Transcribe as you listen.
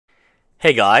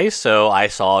Hey guys, so I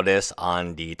saw this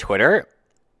on the Twitter.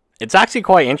 It's actually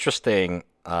quite interesting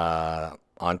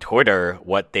on Twitter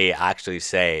what they actually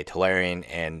say. Tolarian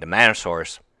and the Mana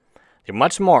Source, they're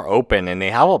much more open and they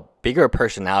have a bigger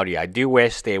personality. I do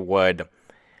wish the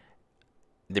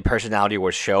personality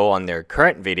would show on their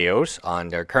current videos, on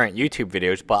their current YouTube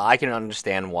videos, but I can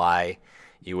understand why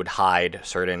you would hide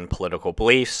certain political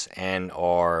beliefs and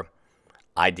or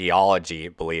ideology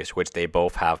beliefs, which they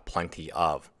both have plenty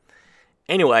of.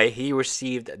 Anyway, he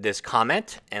received this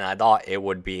comment, and I thought it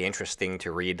would be interesting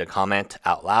to read the comment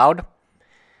out loud.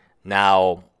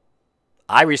 Now,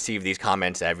 I receive these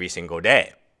comments every single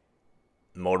day,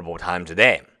 multiple times a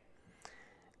day.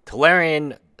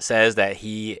 Tolarian says that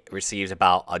he receives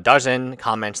about a dozen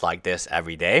comments like this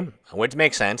every day, which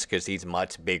makes sense because he's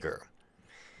much bigger.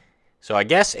 So I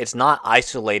guess it's not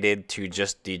isolated to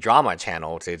just the drama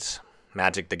channels, it's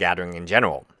Magic the Gathering in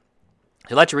general.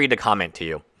 So let's read the comment to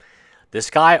you. This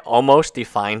guy almost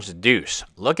defines deuce.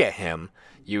 Look at him.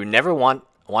 You never want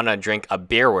to drink a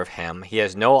beer with him. He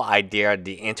has no idea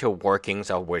the inner workings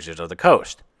of Wizards of the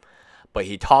Coast. But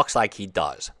he talks like he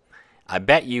does. I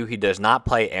bet you he does not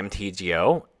play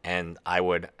MTGO, and I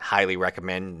would highly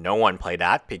recommend no one play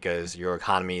that because your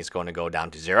economy is going to go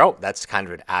down to zero. That's kind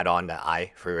of an add-on that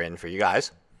I threw in for you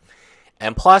guys.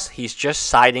 And plus, he's just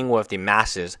siding with the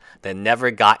masses that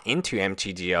never got into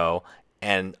MTGO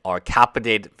and are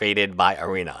captivated by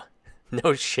Arena.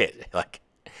 No shit. Like,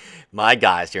 my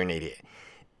guys, you're an idiot.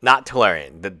 Not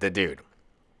Tolarian, the dude.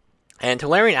 And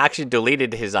Tolarian actually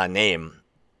deleted his name.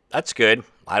 That's good.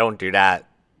 I don't do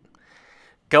that.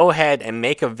 Go ahead and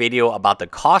make a video about the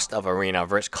cost of Arena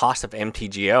versus cost of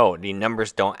MTGO. The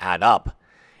numbers don't add up.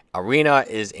 Arena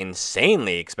is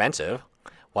insanely expensive,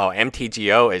 while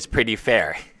MTGO is pretty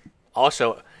fair.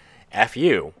 Also, F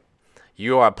you.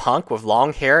 You are a punk with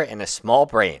long hair and a small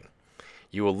brain.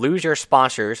 You will lose your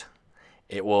sponsors.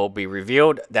 It will be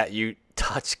revealed that you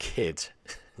touch kids.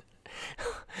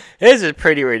 This is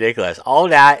pretty ridiculous. All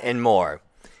that and more.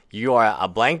 You are a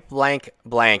blank, blank,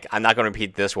 blank. I'm not going to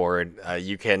repeat this word.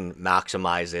 You can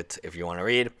maximize it if you want to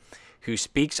read. Who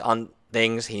speaks on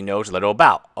things he knows little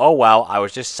about. Oh, well, I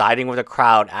was just siding with the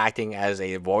crowd, acting as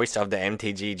a voice of the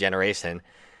MTG generation.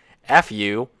 F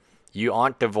you. You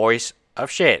aren't the voice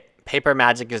of shit. Paper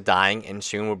Magic is dying and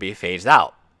soon will be phased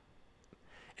out.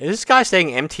 Is this guy saying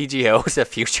MTGO is the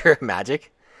future of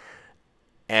Magic?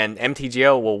 And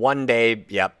MTGO will one day,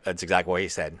 yep, that's exactly what he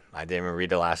said. I didn't even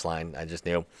read the last line, I just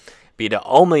knew. Be the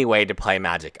only way to play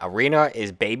Magic. Arena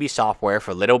is baby software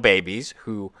for little babies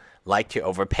who like to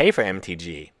overpay for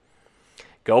MTG.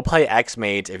 Go play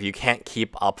X-Maids if you can't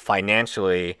keep up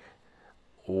financially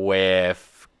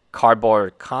with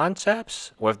cardboard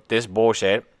concepts, with this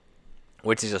bullshit.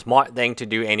 Which is a smart thing to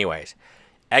do anyways.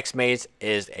 X-Maids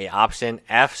is a option.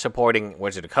 F supporting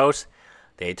Wizards of the Coast.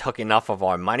 They took enough of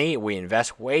our money. We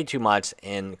invest way too much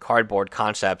in cardboard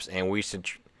concepts and we should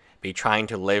be trying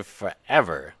to live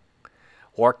forever.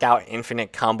 Work out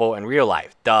infinite combo in real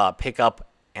life. Duh. Pick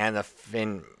up and the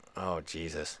fin. Oh,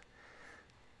 Jesus.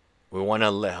 We want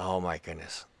to live. Oh, my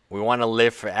goodness. We want to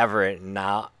live forever,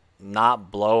 not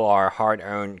blow our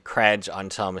hard-earned creds on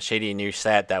some shitty new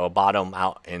set that will bottom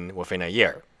out within a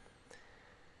year.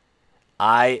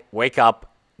 I wake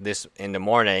up in the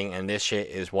morning and this shit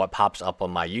is what pops up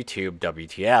on my YouTube.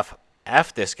 WTF.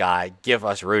 F this guy. Give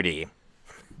us Rudy.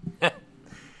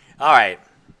 Alright.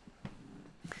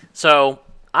 So,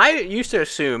 I used to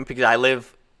assume, because I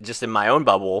live just in my own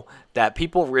bubble, that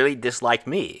people really dislike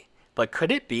me. But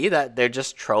could it be that they're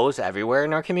just trolls everywhere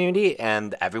in our community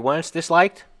and everyone's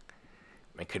disliked?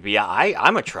 It could be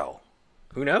I'm a troll.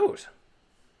 Who knows?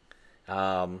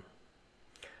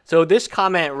 So this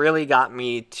comment really got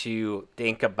me to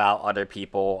think about other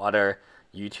people, other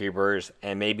YouTubers,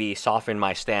 and maybe soften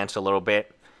my stance a little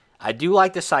bit. I do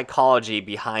like the psychology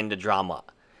behind the drama.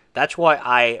 That's what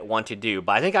I want to do,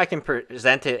 but I think I can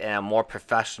present it in a more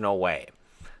professional way,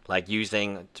 like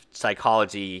using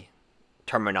psychology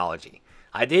terminology.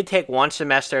 I did take one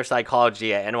semester of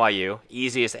psychology at NYU,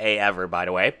 easiest A ever, by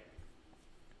the way.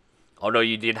 Although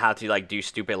you did have to do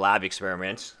stupid lab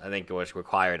experiments. I think it was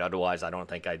required. Otherwise, I don't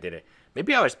think I did it.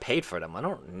 Maybe I was paid for them. I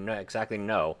don't exactly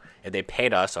know if they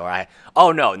paid us or I...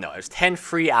 Oh, no. It was 10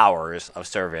 free hours of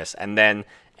service. And then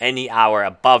any hour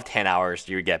above 10 hours,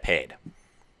 you would get paid.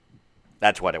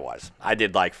 That's what it was. I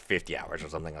did 50 hours or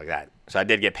something like that. So I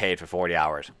did get paid for 40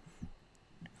 hours.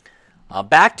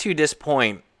 Back to this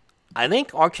point, I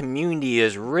think our community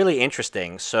is really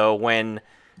interesting. So when...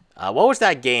 what was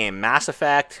that game? Mass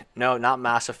Effect? No, not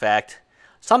Mass Effect.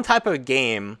 Some type of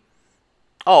game.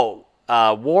 Oh,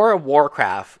 War of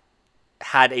Warcraft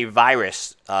had a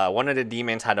virus. One of the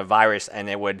demons had a virus, and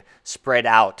it would spread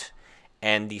out.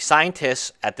 And the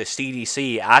scientists at the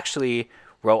CDC actually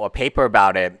wrote a paper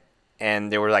about it,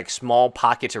 and there were like small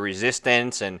pockets of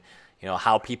resistance, and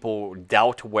how people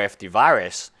dealt with the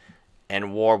virus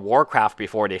and Warcraft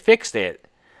before they fixed it.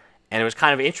 And it was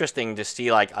kind of interesting to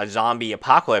see like a zombie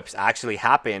apocalypse actually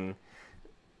happen,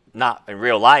 not in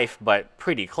real life, but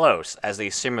pretty close as a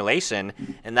simulation.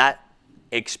 And that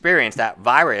experience, that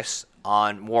virus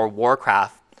on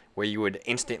Warcraft, where you would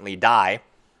instantly die,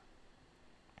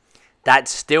 that is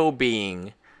still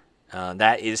being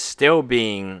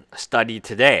studied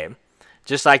today.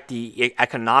 Just like the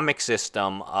economic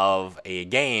system of a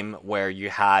game where you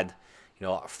had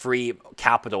free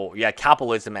capital, you had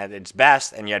capitalism at its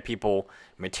best, and you had people,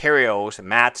 materials,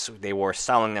 mats, they were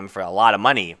selling them for a lot of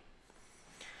money.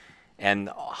 And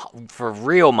for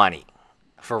real money.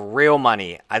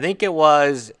 I think it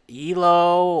was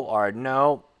Elo, or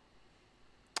no,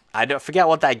 I don't forget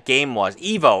what that game was.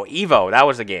 Evo, that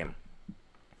was the game.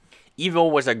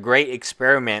 Evo was a great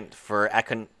experiment for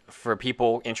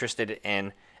people interested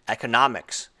in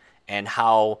economics and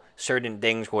how certain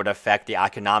things would affect the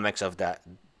economics of that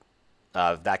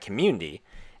community.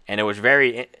 And it was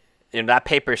that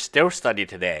paper is still studied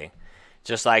today,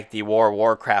 just like the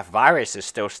Warcraft virus is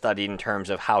still studied in terms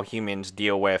of how humans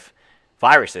deal with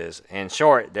viruses. In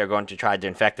short, they're going to try to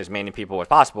infect as many people as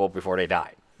possible before they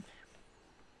die.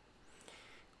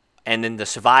 And then the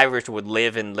survivors would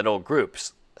live in little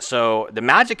groups. So the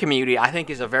Magic community, I think,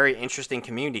 is a very interesting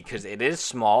community because it is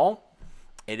small.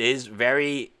 It is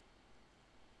very,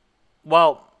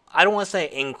 well, I don't want to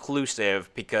say inclusive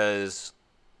because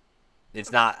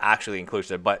it's not actually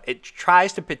inclusive, but it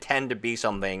tries to pretend to be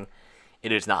something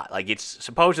it is not. Like, it's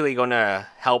supposedly going to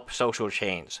help social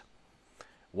change,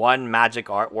 one Magic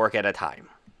artwork at a time.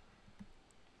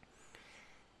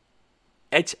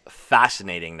 It's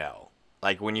fascinating, though.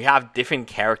 Like, when you have different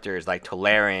characters like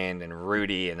Tolarian and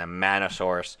Rudy and the Mana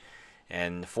Source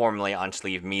and formerly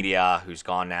Unsleeved Media, who's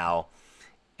gone now,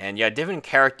 and you have different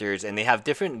characters and they have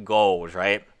different goals,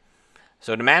 right?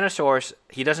 So the Mana Source,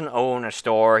 he doesn't own a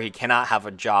store, he cannot have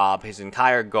a job, his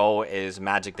entire goal is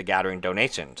Magic the Gathering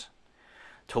donations.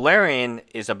 Tolarian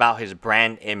is about his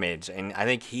brand image, and I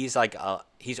think he's like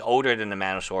he's older than the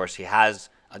Mana Source, he has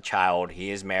a child, he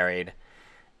is married.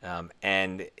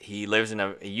 And he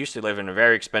used to live in a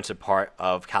very expensive part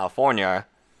of California.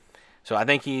 So I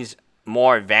think he's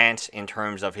more advanced in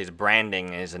terms of his branding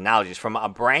and his analogies. From a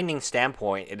branding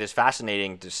standpoint, it is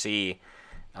fascinating to see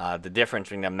the difference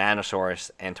between the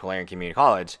Manosaurus and Tolarian Community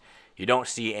College. You don't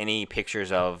see any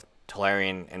pictures of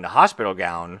Tolarian in the hospital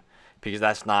gown because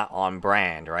that's not on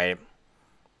brand, right?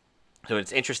 So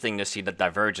it's interesting to see the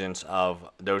divergence of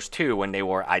those two when they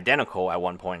were identical at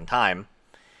one point in time.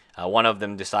 One of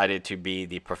them decided to be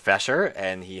the professor,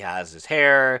 and he has his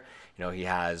hair, he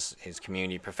has his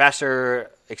community professor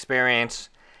experience,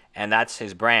 and that's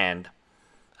his brand.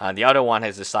 The other one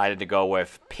has decided to go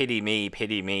with pity me,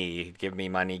 give me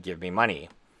money, give me money.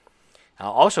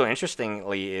 Also,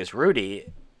 interestingly, is Rudy.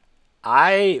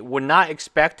 I would not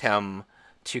expect him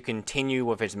to continue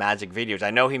with his Magic videos. I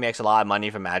know he makes a lot of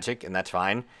money from Magic, and that's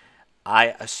fine.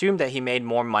 I assume that he made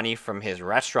more money from his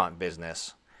restaurant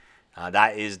business.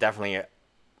 That is definitely...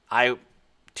 I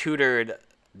tutored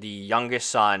the youngest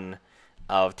son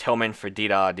of Tillman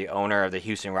Fertitta, the owner of the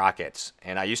Houston Rockets.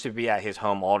 And I used to be at his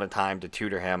home all the time to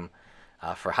tutor him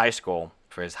for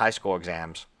his high school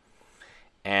exams.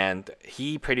 And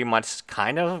he pretty much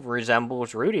kind of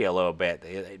resembles Rudy a little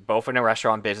bit. Both in the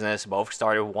restaurant business, both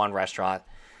started with one restaurant.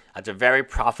 It's a very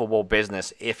profitable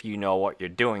business if you know what you're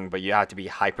doing, but you have to be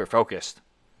hyper-focused.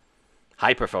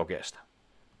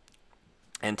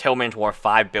 And Tillman's worth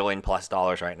 $5 billion plus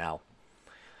right now.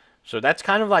 So that's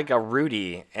kind of like a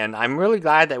Rudy. And I'm really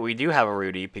glad that we do have a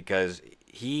Rudy because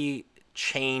he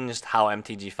changed how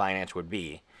MTG Finance would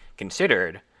be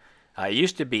considered. It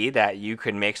used to be that you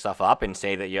could make stuff up and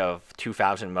say that you have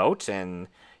 2,000 moats and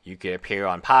you could appear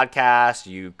on podcasts.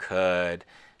 You could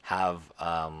have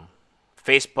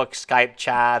Facebook, Skype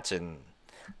chats and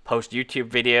post YouTube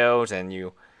videos.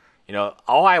 And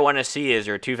all I want to see is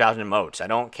your 2,000 moats. I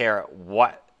don't care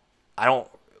what.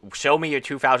 Show me your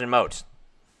 2,000 moats.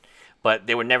 But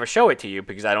they would never show it to you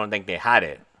because I don't think they had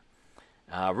it.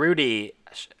 Rudy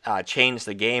changed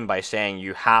the game by saying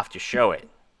you have to show it.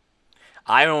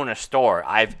 I own a store.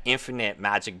 I have infinite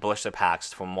Magic blister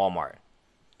packs from Walmart.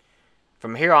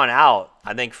 From here on out,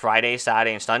 I think Friday,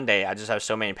 Saturday, and Sunday, I just have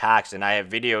so many packs, and I have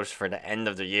videos for the end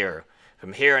of the year.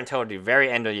 From here until the very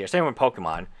end of the year. Same with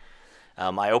Pokemon.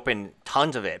 I open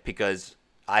tons of it because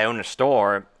I own a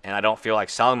store and I don't feel like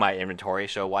selling my inventory,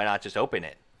 so why not just open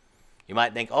it? You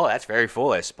might think, oh, that's very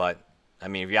foolish, but I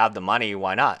mean, if you have the money,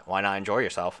 why not? Why not enjoy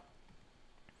yourself?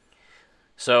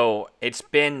 So it's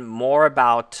been more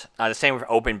about the same with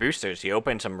open boosters. He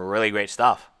opened some really great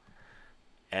stuff,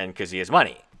 and because he has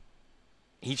money,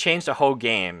 he changed the whole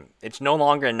game. It's no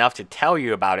longer enough to tell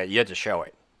you about it. You have to show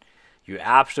it. You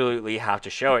absolutely have to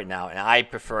show it now, and I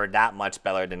prefer that much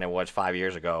better than it was 5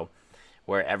 years ago,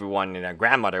 where everyone and their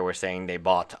grandmother were saying they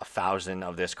bought 1,000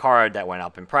 of this card that went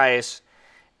up in price,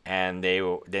 and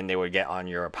then they would get on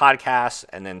your podcast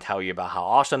and then tell you about how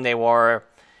awesome they were,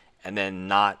 and then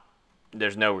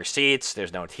there's no receipts,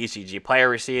 there's no TCG player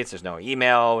receipts, there's no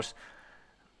emails,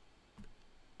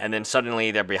 and then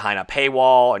suddenly they're behind a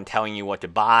paywall and telling you what to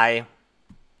buy.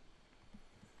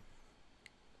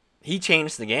 He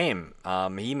changed the game.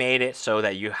 He made it so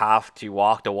that you have to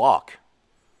walk the walk,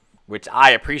 which I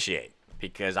appreciate,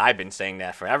 because I've been saying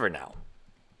that forever now.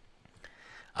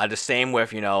 The same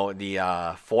with,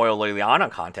 the foil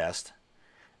Liliana contest.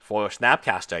 Foil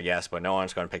Snapcaster, I guess, but no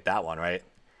one's going to pick that one, right?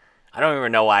 I don't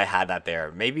even know why I had that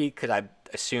there. Maybe because I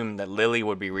assumed that Lily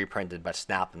would be reprinted, but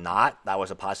Snap not. That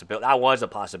was a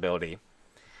possibility.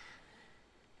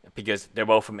 Because they're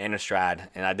both from Innistrad,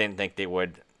 and I didn't think they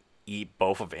would eat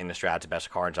both of Innistrad's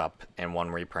best cards up in one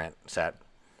reprint set.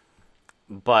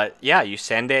 But yeah, you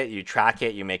send it, you track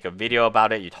it, you make a video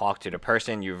about it, you talk to the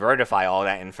person, you verify all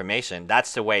that information.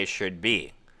 That's the way it should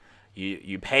be.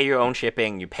 You pay your own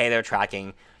shipping, you pay their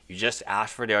tracking, you just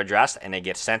ask for their address and it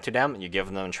gets sent to them, and you give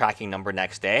them a tracking number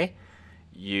next day.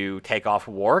 You take off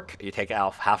work, you take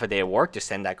off half a day of work to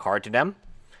send that card to them.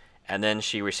 And then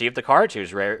she received the card, she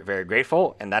was very, very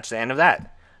grateful, and that's the end of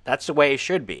that. That's the way it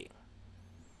should be.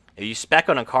 If you spec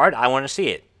on a card, I want to see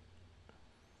it.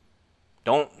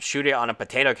 Don't shoot it on a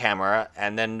potato camera,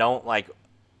 and then don't,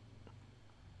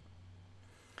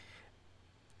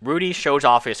 Rudy shows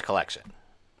off his collection.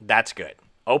 That's good.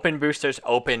 Open boosters,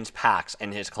 opens packs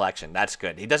in his collection. That's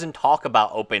good. He doesn't talk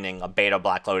about opening a beta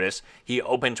Black Lotus. He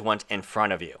opens ones in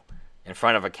front of you, in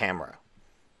front of a camera.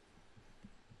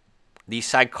 The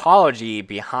psychology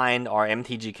behind our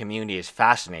MTG community is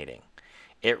fascinating.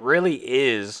 It really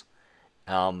is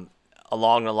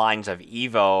along the lines of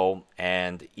Evo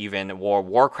and even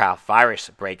Warcraft virus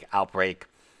outbreak.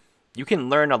 You can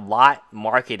learn a lot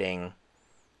marketing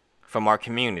from our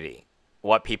community.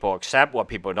 What people accept, what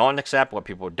people don't accept, what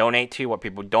people donate to, what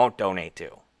people don't donate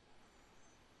to.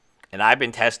 And I've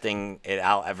been testing it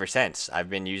out ever since. I've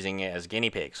been using it as guinea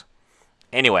pigs.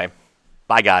 Anyway,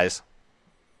 bye guys.